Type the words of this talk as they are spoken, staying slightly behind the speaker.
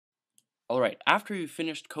Alright, after you've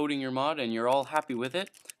finished coding your mod and you're all happy with it,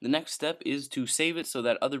 the next step is to save it so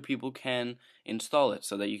that other people can install it,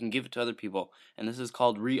 so that you can give it to other people. And this is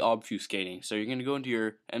called re-obfuscating. So you're going to go into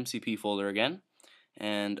your MCP folder again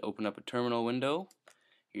and open up a terminal window.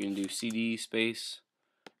 You're going to do cd space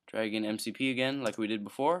drag in MCP again like we did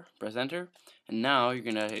before, press enter, and now you're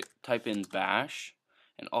going to type in bash,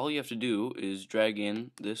 and all you have to do is drag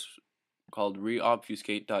in this called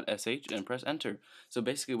reobfuscate.sh and press enter. So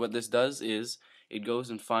basically what this does is it goes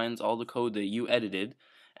and finds all the code that you edited,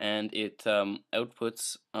 and it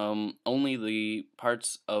outputs only the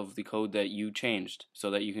parts of the code that you changed so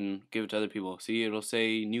that you can give it to other people. See, it'll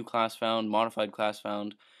say new class found, modified class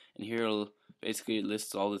found, and here it'll basically it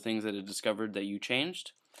lists all the things that it discovered that you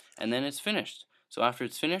changed, and then it's finished. So after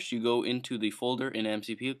it's finished, you go into the folder in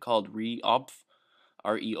MCP called reobf,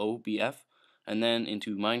 R-E-O-B-F, and then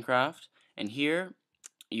into Minecraft, and here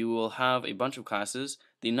you will have a bunch of classes.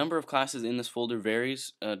 The number of classes in this folder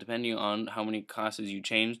varies depending on how many classes you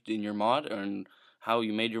changed in your mod and how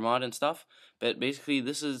you made your mod and stuff, but basically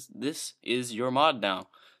this is your mod now.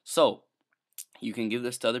 So you can give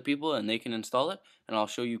this to other people and they can install it, and I'll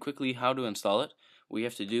show you quickly how to install it. What you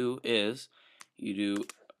have to do is you do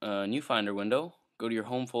a new Finder window, go to your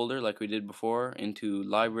home folder like we did before, into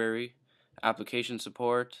library, application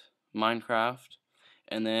support, Minecraft,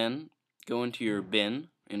 and then go into your bin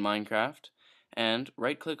in Minecraft and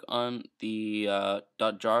right click on the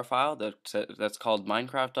 .jar file that's called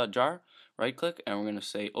minecraft.jar. Right click, and we're going to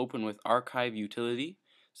say open with archive utility,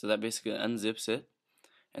 so that basically unzips it,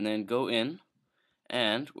 and then go in,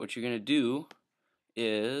 and what you're going to do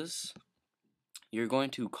is you're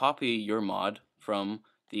going to copy your mod from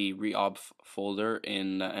the reob folder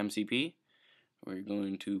in MCP. We're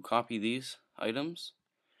going to copy these items,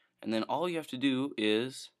 and then all you have to do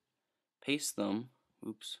is paste them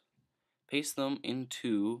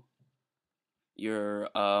into your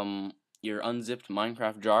unzipped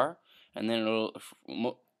Minecraft jar, and then it'll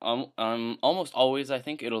almost always, I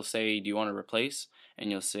think, it'll say, do you want to replace?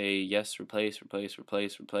 And you'll say yes, replace,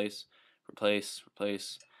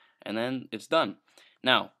 and then it's done.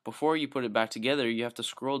 Now before you put it back together, you have to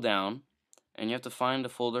scroll down and you have to find a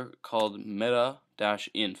folder called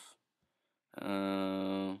meta-inf.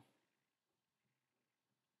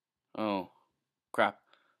 Oh crap,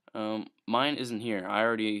 mine isn't here. I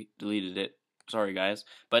already deleted it, sorry guys.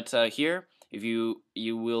 But here, if you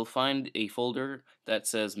will find a folder that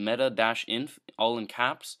says meta-inf all in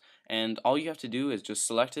caps, and all you have to do is just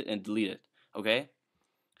select it and delete it. Okay,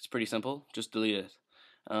 it's pretty simple, just delete it.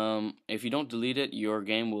 If you don't delete it, your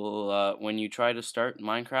game will when you try to start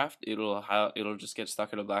Minecraft, it'll just get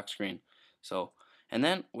stuck at a black screen. So, and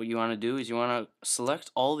then what you want to do is you want to select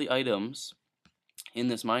all the items in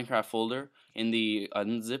this Minecraft folder in the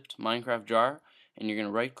unzipped Minecraft jar, and you're going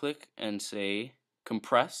to right click and say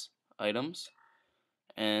compress items,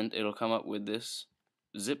 and it'll come up with this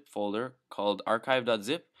zip folder called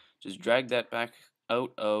archive.zip. Just drag that back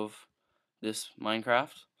out of this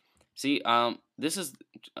Minecraft. See, this is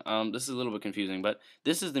a little bit confusing, but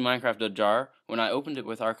this is the Minecraft.jar. When I opened it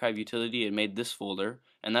with archive utility, it made this folder,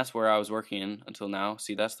 and that's where I was working in until now.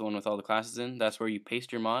 See, that's the one with all the classes in. That's where you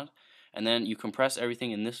paste your mod, and then you compress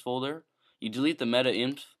everything in this folder. You delete the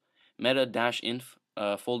meta-inf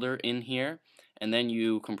folder in here, and then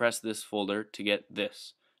you compress this folder to get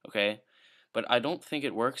this. Okay, but I don't think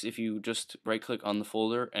it works if you just right click on the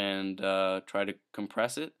folder and try to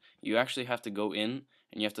compress it. You actually have to go in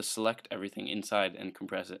and you have to select everything inside and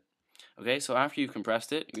compress it. Okay, so after you've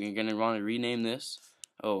compressed it, you're going to want to rename this.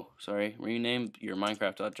 Oh, sorry, rename your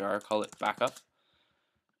Minecraft.jar, call it backup.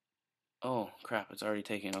 Oh crap, it's already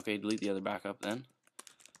taken. Okay, delete the other backup then.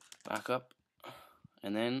 Backup.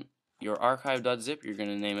 And then your archive.zip, you're going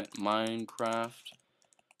to name it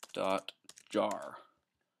Minecraft.jar.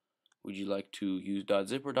 Would you like to use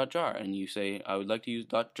 .zip or .jar? And you say, I would like to use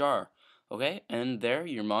 .jar. Okay, and there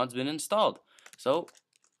your mod's been installed. So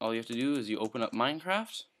all you have to do is you open up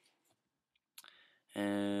Minecraft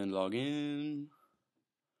and log in.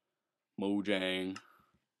 Mojang.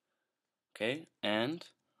 Okay, and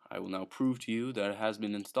I will now prove to you that it has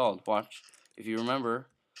been installed. Watch. If you remember,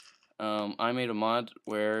 I made a mod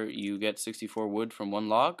where you get 64 wood from one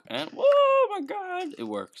log, and whoa my god, it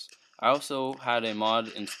works. I also had a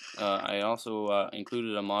mod,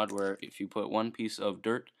 included a mod where if you put one piece of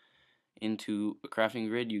dirt into a crafting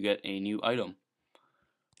grid, you get a new item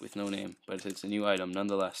with no name, but it's a new item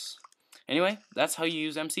nonetheless. Anyway, that's how you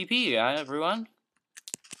use MCP, everyone.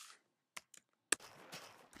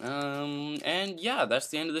 And yeah, that's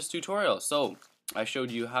the end of this tutorial. So I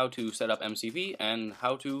showed you how to set up MCP and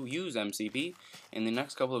how to use MCP. In the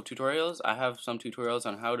next couple of tutorials, I have some tutorials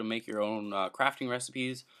on how to make your own crafting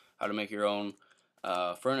recipes, how to make your own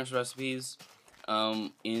furnace recipes.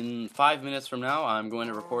 In 5 minutes from now, I'm going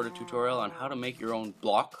to record a tutorial on how to make your own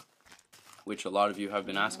block, which a lot of you have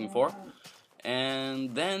been asking for.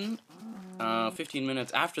 And then 15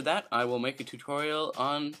 minutes after that, I will make a tutorial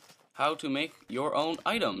on how to make your own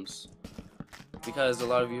items, because a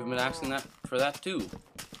lot of you have been asking that for that too.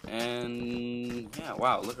 And yeah,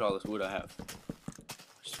 wow, look at all this wood I have.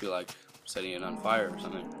 I just feel like setting it on fire or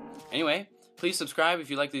something. Anyway, please subscribe if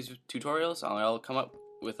you like these tutorials. I'll come up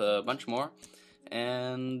with a bunch more.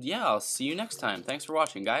 And yeah, I'll see you next time. Thanks for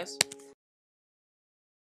watching, guys.